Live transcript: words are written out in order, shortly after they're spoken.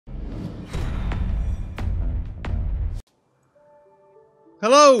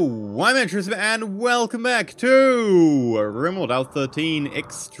Hello, I'm EnterElysium and welcome back to Rimworld L13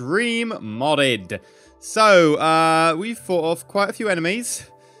 Extreme Modded. So, we've fought off quite a few enemies.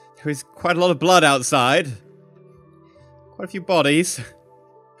 There is quite a lot of blood outside. Quite a few bodies.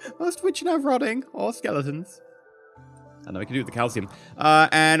 Most of which are now rotting, or skeletons. I know we can do with the calcium.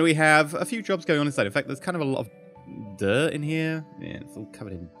 And we have a few jobs going on inside. In fact, there's kind of a lot of dirt in here. Yeah, it's all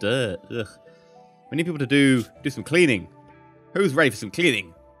covered in dirt. Ugh. We need people to do some cleaning. Who's ready for some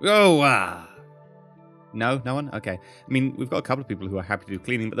cleaning? Oh, No? No one? Okay. I mean, we've got a couple of people who are happy to do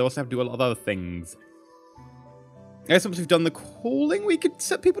cleaning, but they also have to do a lot of other things. I guess once we've done the calling, we could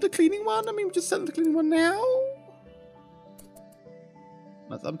set people to cleaning one. I mean, we just set them to cleaning one now.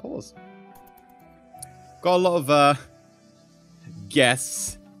 Let's unpause. Got a lot of,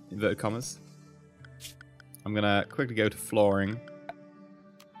 guests, inverted commas. I'm gonna quickly go to flooring.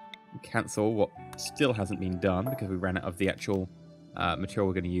 And cancel what still hasn't been done because we ran out of the actual material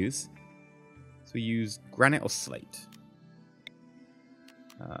we're going to use. So we use granite or slate.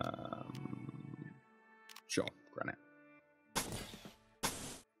 Sure, granite.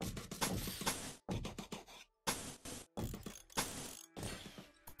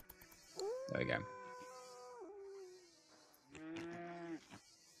 There we go.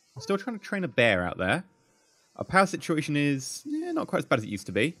 I'm still trying to train a bear out there. Our power situation is not quite as bad as it used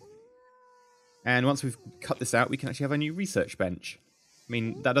to be. And once we've cut this out, we can actually have a new research bench. I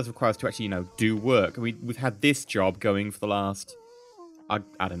mean, that does require us to actually, do work. We've had this job going for the last, I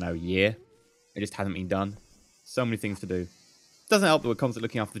don't know, year. It just hasn't been done. So many things to do. Doesn't help that we're constantly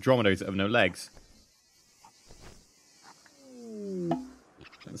looking after the dromedaries that have no legs.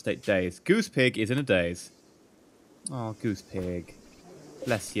 Let's take days. Goose Pig is in a daze. Oh, Goose Pig.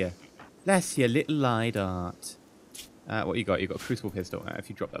 Bless you. Bless you, little light art. What you got? You got a crucible pistol. If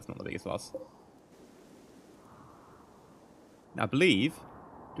you drop, that's not the biggest loss. Now, I believe...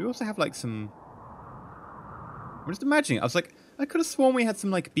 Do we also have, like, some... I'm just imagining. I was like, I could have sworn we had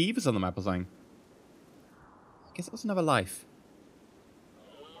some, like, beavers on the map or something. I guess it was another life.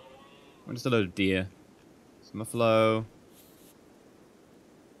 Or just a load of deer. Some buffalo.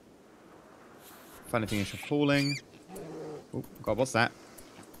 Find anything in falling. Oh, God, what's that?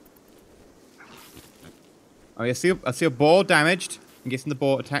 Oh, yeah, I see a boar damaged. I'm guessing the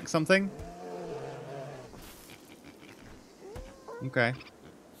boar attacked something. Okay.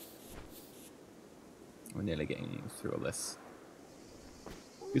 We're nearly getting through all this.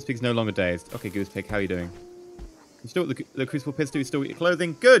 Goose Pig's no longer dazed. Okay, Goose Pig, how are you doing? You still got the crucible pistol? You still got your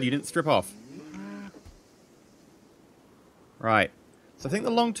clothing? Good, you didn't strip off. Right. So I think the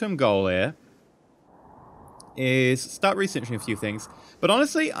long-term goal here is start researching a few things. But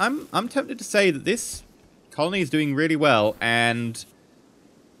honestly, I'm tempted to say that this colony is doing really well, and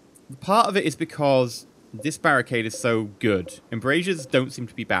part of it is because this barricade is so good. Embrasures don't seem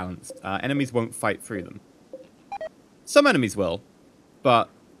to be balanced. Enemies won't fight through them. Some enemies will, but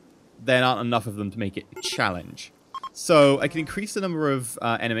there aren't enough of them to make it a challenge. So I can increase the number of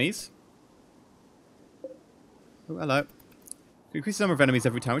enemies. Oh, hello. Increase the number of enemies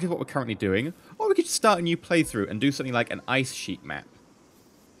every time, which is what we're currently doing. Or we could just start a new playthrough and do something like an ice sheet map.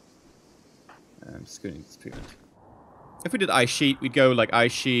 I'm just going to this treatment. If we did ice sheet, we'd go like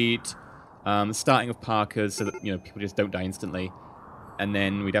ice sheet, starting with Parkers so that people just don't die instantly, and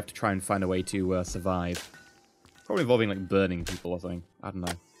then we'd have to try and find a way to survive. Probably involving like burning people or something. I don't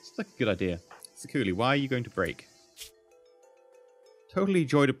know. It's like a good idea. Securely, why are you going to break? Totally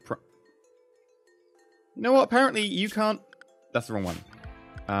joy to You know what? Apparently you can't. That's the wrong one.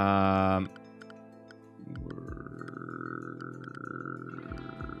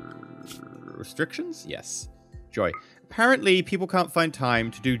 Restrictions? Yes. Joy. Apparently, people can't find time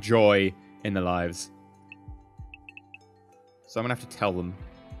to do joy in their lives. So I'm going to have to tell them.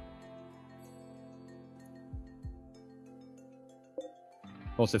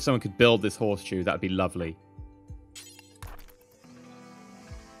 Also, if someone could build this horseshoe, that would be lovely.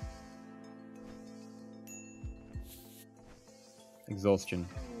 Exhaustion.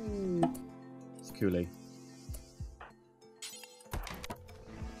 It's coolie.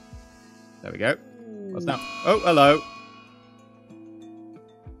 There we go. What's that? Oh, hello.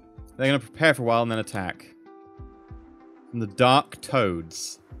 They're going to prepare for a while and then attack. From the Dark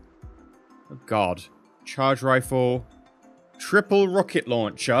Toads. Oh, God. Charge rifle. Triple rocket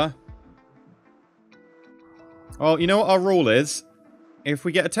launcher. Well, you know what our rule is? If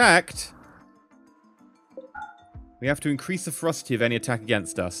we get attacked, we have to increase the ferocity of any attack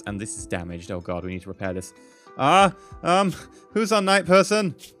against us. And this is damaged. Oh, God, we need to repair this. Who's our night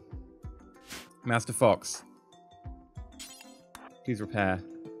person? Master Fox. Please repair.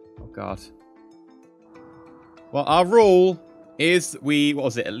 Oh, God. Well, our rule is we, what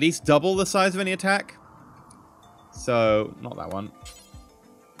was it, at least double the size of any attack. So, not that one.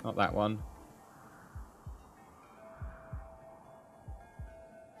 Not that one.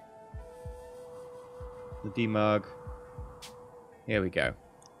 The demug. Here we go.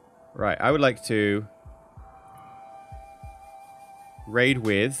 Right, I would like to raid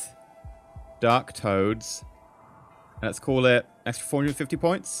with Dark Toads. And let's call it extra 450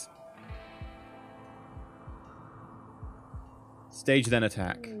 points. Stage then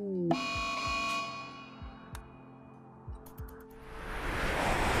attack.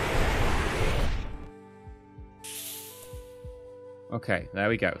 Okay, there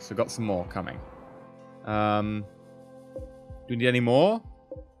we go. So we've got some more coming. Do we need any more?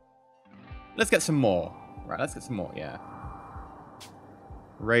 Let's get some more. Right, let's get some more, yeah.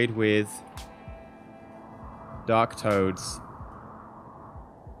 Raid with Dark Toads.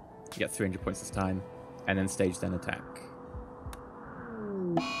 You get 300 points this time. And then stage then attack.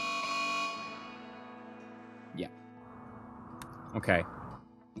 Yeah. Okay.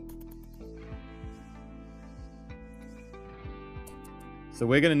 So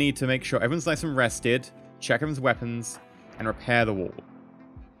we're going to need to make sure everyone's nice and rested, check everyone's weapons, and repair the wall.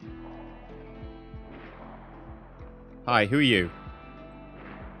 Hi, who are you?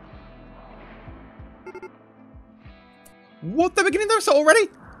 What? They're beginning their assault already?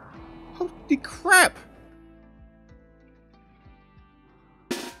 Holy crap!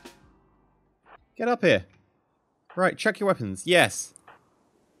 Get up here. Right, check your weapons. Yes.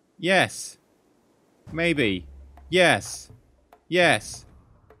 Yes. Maybe. Yes. Yes.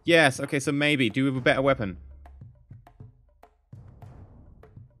 Yes. Okay, so maybe. Do we have a better weapon?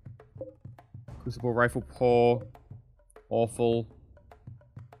 Crucible rifle, poor. Awful.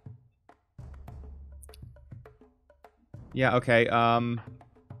 Yeah, okay, grab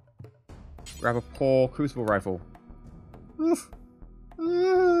a poor crucible rifle.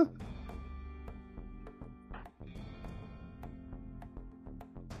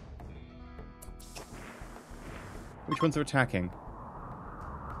 Which ones are attacking?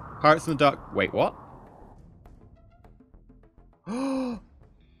 Pirates in the Dark. Wait, what? The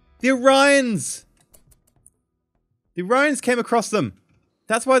Orions! The Orions came across them.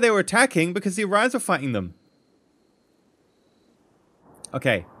 That's why they were attacking, because the Orions were fighting them.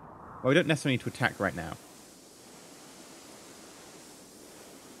 Okay. Well, we don't necessarily need to attack right now.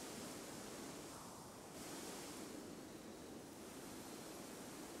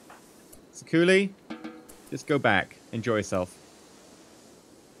 Sakuli, just go back. Enjoy yourself.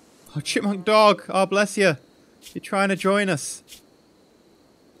 Oh, chipmunk dog. Oh, bless you. You're trying to join us.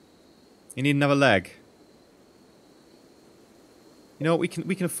 You need another leg. You know what?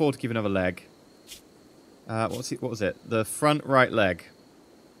 We can afford to give another leg. What was it? The front right leg.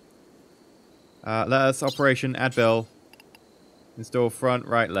 Let us operation add bill. Install front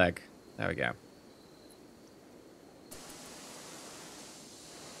right leg. There we go.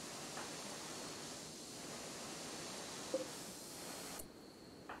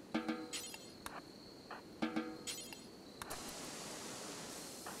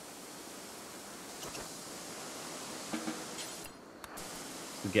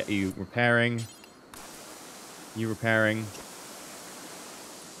 To get you repairing. You repairing.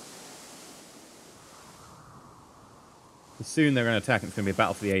 Soon they're going to attack and it's going to be a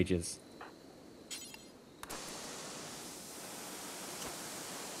battle for the ages.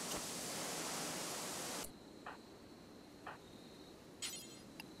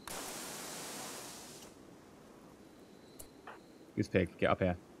 Goose pig, get up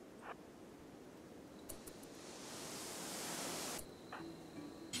here.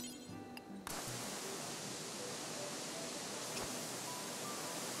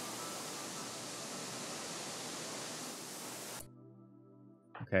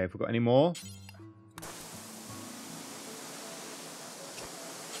 Okay, have we got any more?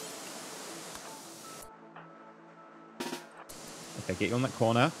 Okay, get you on that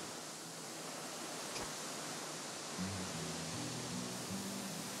corner.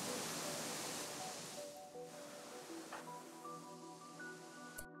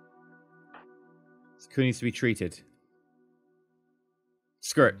 This crew needs to be treated.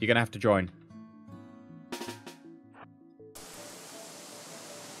 Screw it, you're gonna have to join.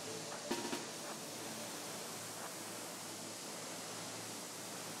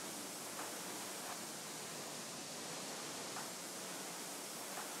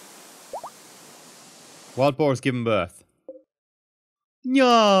 Wild boar has given birth.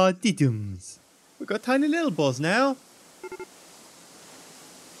 Nya, diddums. We've got tiny little boars now.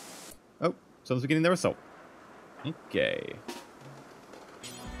 Oh, someone's beginning their assault. Okay.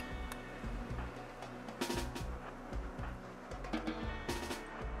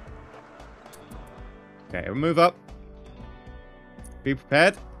 Okay, we'll move up. Be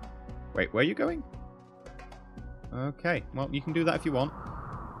prepared. Wait, where are you going? Okay, well, you can do that if you want.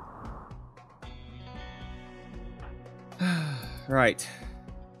 Right.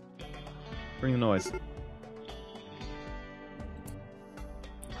 Bring the noise.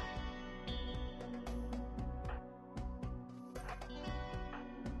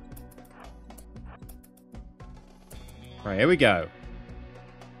 Right, here we go.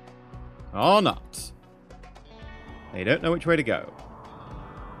 Or not. They don't know which way to go.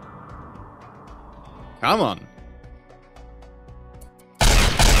 Come on.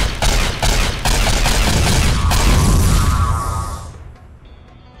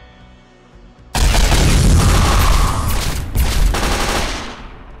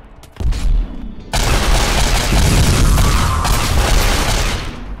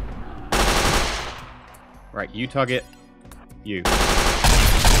 Right, you target. You.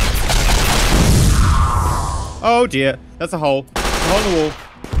 Oh dear, that's a hole. A hole in the wall.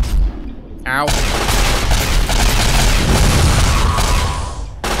 Ow.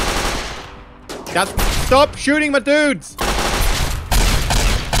 Stop shooting my dudes!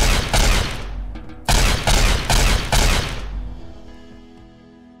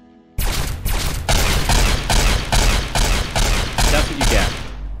 That's what you get.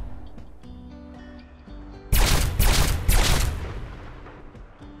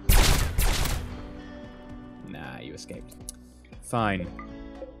 Nah, you escaped. Fine.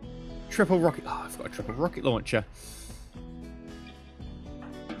 Triple rocket. Oh, I've got a triple rocket launcher.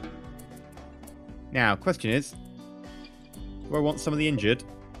 Now, question is, do I want some of the injured?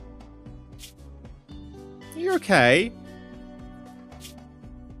 You're okay.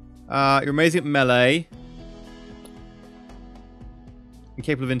 You're amazing at melee.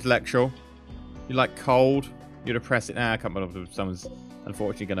 Incapable of intellectual. You like cold. You're depressed. Nah, I can't believe someone's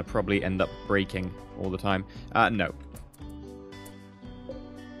unfortunately going to probably end up breaking all the time. No.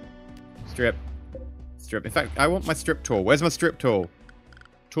 Strip. Strip. In fact, I want my strip tool. Where's my strip tool?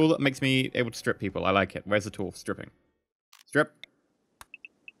 Tool that makes me able to strip people. I like it. Where's the tool for stripping? Strip.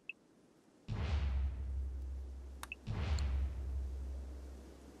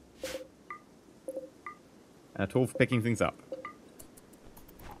 And a tool for picking things up.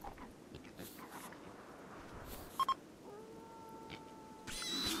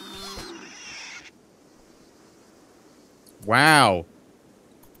 Wow.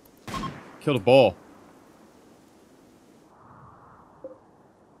 Killed a boar.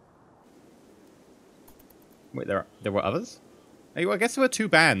 Wait, there were others? Hey, well, I guess there were two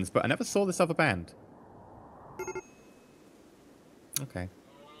bands, but I never saw this other band. Okay.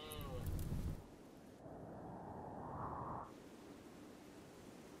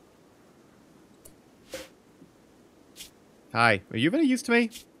 Hi, are you of any use to me?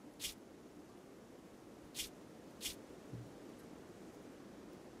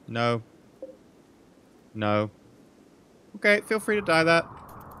 No. No. Okay, feel free to die that.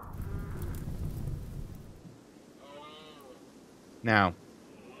 Now.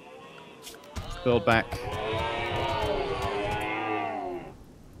 Let's build back.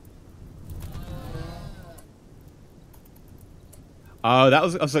 Oh, that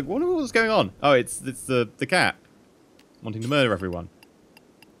was... I was like, what was going on? Oh, it's the cat. Wanting to murder everyone.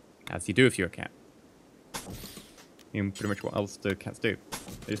 As you do if you're a cat. You know, pretty much what else do cats do?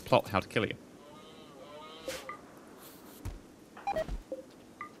 They just plot how to kill you.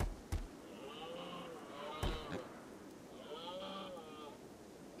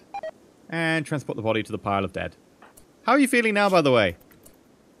 And transport the body to the pile of dead. How are you feeling now, by the way?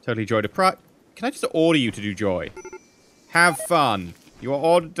 Totally joy deprived. Can I just order you to do joy? Have fun. You are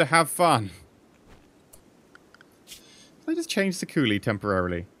ordered to have fun. Can I just change Sakuli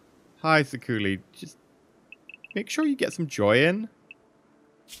temporarily? Hi, Sakuli. Just make sure you get some joy in.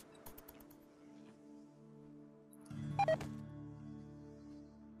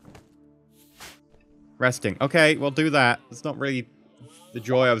 Resting. Okay, well, do that. It's not really the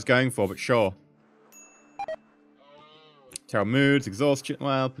joy I was going for, but sure. Terrible moods, exhaustion.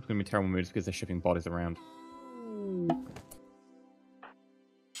 Well, people are going to be terrible moods because they're shipping bodies around.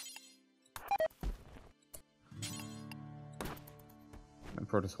 I'm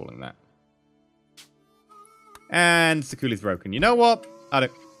protocoling that. And Sakuli's broken. You know what? I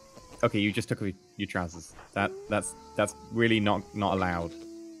don't... Okay, you just took off your trousers. That's really not allowed.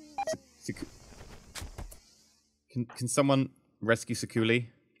 Can someone rescue Sakuli?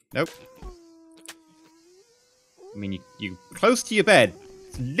 Nope. I mean, you close to your bed.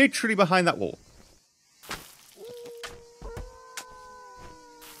 It's literally behind that wall.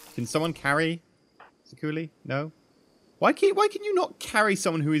 Can someone carry Sakuli? No? Why can you not carry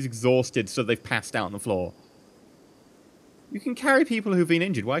someone who is exhausted so they've passed out on the floor? You can carry people who've been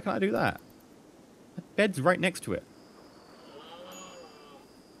injured. Why can't I do that? That bed's right next to it.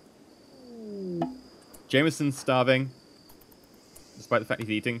 Jameson's starving, despite the fact he's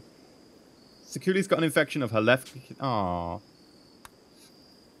eating. Sakuli's got an infection of her left... Aww.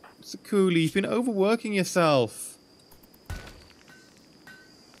 Sakuli, you've been overworking yourself.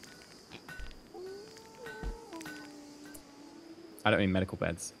 I don't mean medical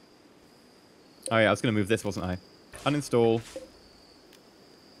beds. Oh yeah, I was going to move this, wasn't I? Uninstall.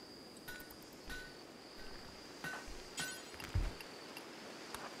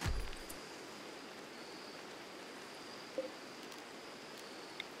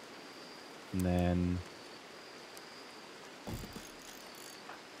 And then...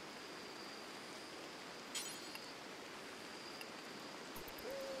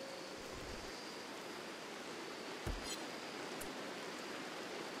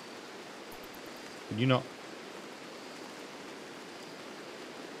 Could you not...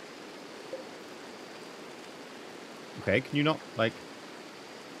 Okay, can you not, like...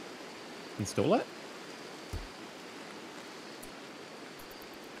 install it?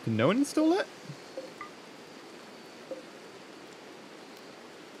 Can no one install it?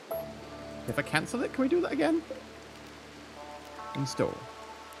 If I cancel it, can we do that again? Install.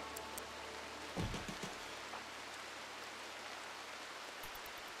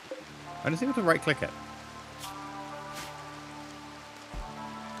 I just need to right click it.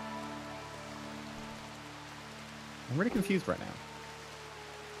 I'm really confused right now.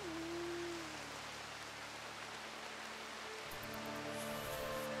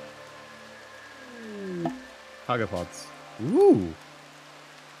 Cargo pods. Ooh.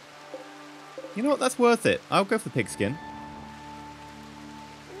 You know what? That's worth it. I'll go for the pigskin.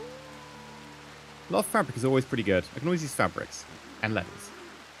 A lot of fabric is always pretty good. I can always use fabrics. And leathers.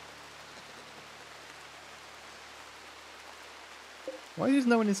 Why is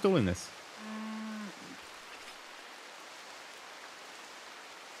no one installing this?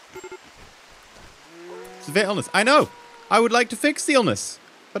 Severe illness. I know! I would like to fix the illness.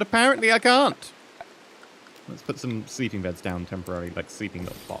 But apparently I can't. Let's put some sleeping beds down temporarily, like sleeping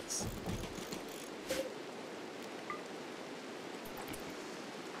little pots.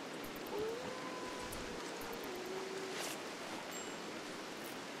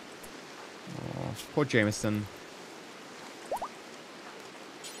 Oh, poor Jameson.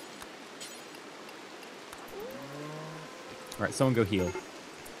 Alright, someone go heal.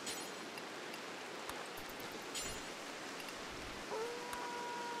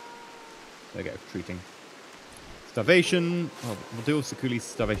 There we go, treating. Starvation. Oh, we'll deal with Sakuli's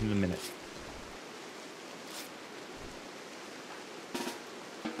starvation in a minute.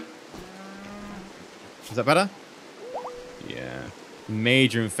 Is that better? Yeah.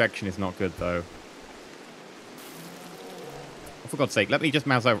 Major infection is not good, though. Oh, for God's sake, let me just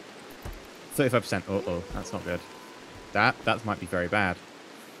mouse over. 35%. Uh-oh, that's not good. That might be very bad.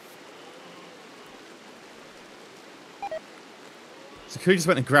 Sakuli just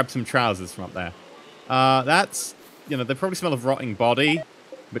went and grabbed some trousers from up there. That's, you know, they probably smell of rotting body,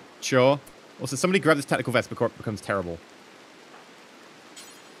 but sure. Also, somebody grab this tactical vest before it becomes terrible.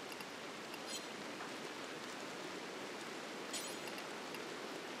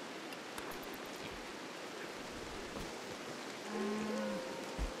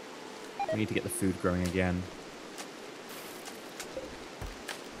 We need to get the food growing again.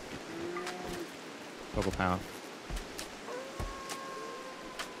 Toggle power.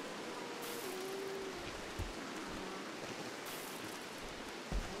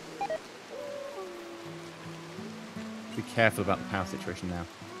 Be careful about the power situation now.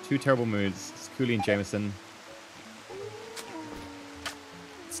 Two terrible moods. Sakuli and Jameson.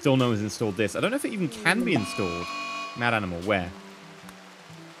 Still no one's installed this. I don't know if it even can be installed. Mad animal, where?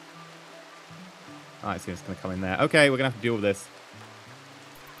 Alright, it's just going to come in there. Okay, we're going to have to deal with this.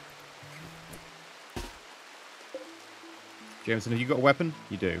 Jameson, have you got a weapon?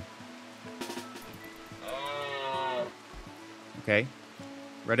 You do. Okay.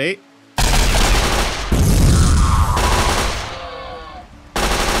 Ready?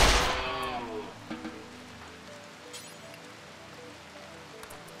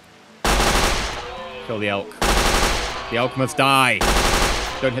 Kill the elk. The elk must die.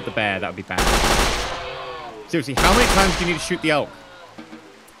 Don't hit the bear, that would be bad. Seriously, how many times do you need to shoot the elk?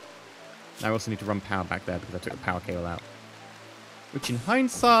 I also need to run power back there because I took the power cable out. Which in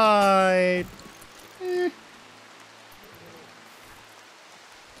hindsight...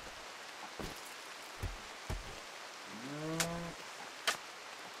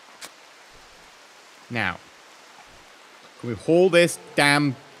 Now. Can we haul this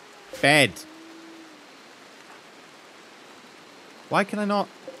damn bed? Why can I not?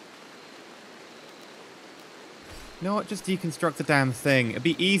 You know what? Just deconstruct the damn thing. It'd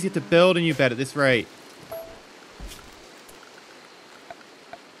be easier to build a new bed at this rate.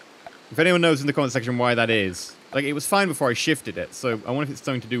 If anyone knows in the comment section why that is. Like, it was fine before I shifted it, so I wonder if it's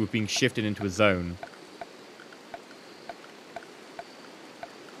something to do with being shifted into a zone.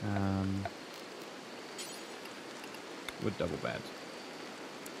 Wood double bed.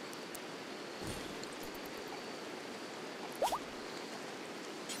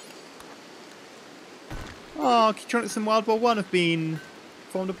 Oh, Keytronics and Wild War 1 have been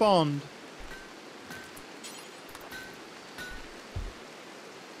formed a bond.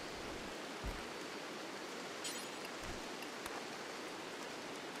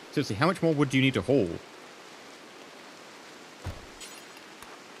 Seriously, how much more wood do you need to haul?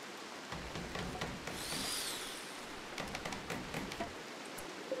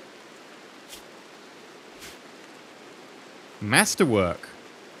 Masterwork.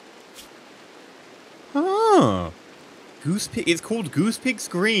 Oh. Goosepig. It's called Goosepig's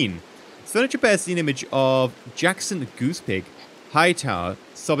Green. Furniture bears the image of Jackson Goosepig, Hightower,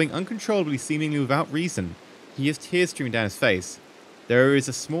 sobbing uncontrollably, seemingly without reason. He has tears streaming down his face. There is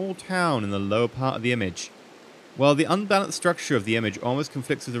a small town in the lower part of the image. While the unbalanced structure of the image almost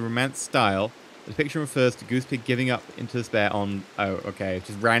conflicts with the Romance style, the picture refers to Goosepig giving up into despair on... Oh, okay.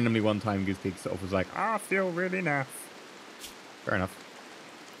 Just randomly one time Goosepig sort of was like, I feel really naff. Fair enough.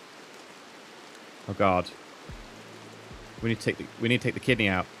 Oh god. We need to take the kidney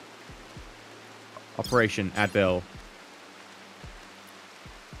out. Operation add bill.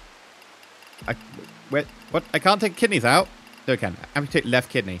 Wait, what? I can't take kidneys out? No, I can. Amputate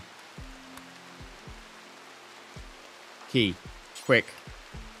left kidney. Key. Quick.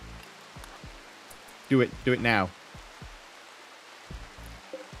 Do it now.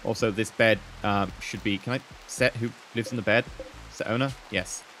 Also, this bed should be... Can I set who lives in the bed? Set owner?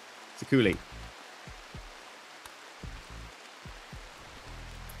 Yes. It's a coolie.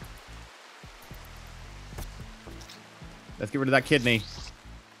 Let's get rid of that kidney.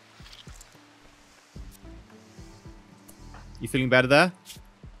 You feeling better there?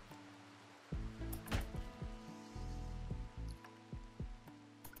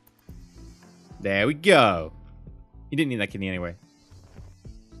 There we go. You didn't need that kidney anyway.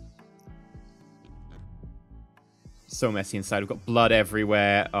 So messy inside. We've got blood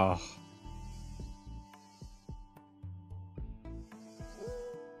everywhere. Oh.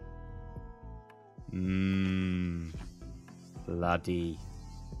 Bloody.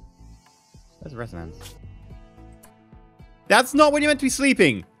 There's resonance. That's not when you're meant to be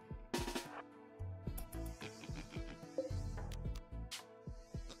sleeping.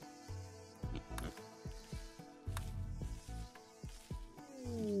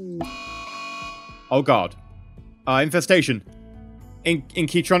 Oh god. Infestation. In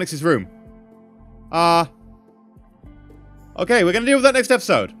Keytronics' room. Okay, we're gonna deal with that next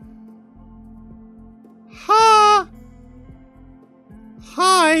episode.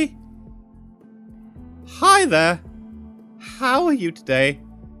 Hi. Hi there. How are you today?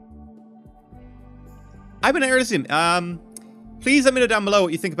 I've been EnterElysium. Please let me know down below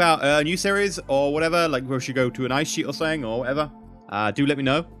what you think about a new series or whatever. Like, we should go to an ice sheet or something or whatever. Do let me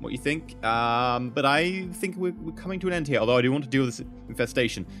know what you think. But I think we're coming to an end here. Although I do want to deal with this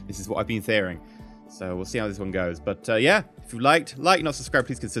infestation. This is what I've been fearing. So we'll see how this one goes. But yeah, if you liked, like, not subscribed,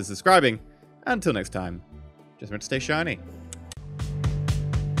 please consider subscribing. Until next time, just remember to stay shiny.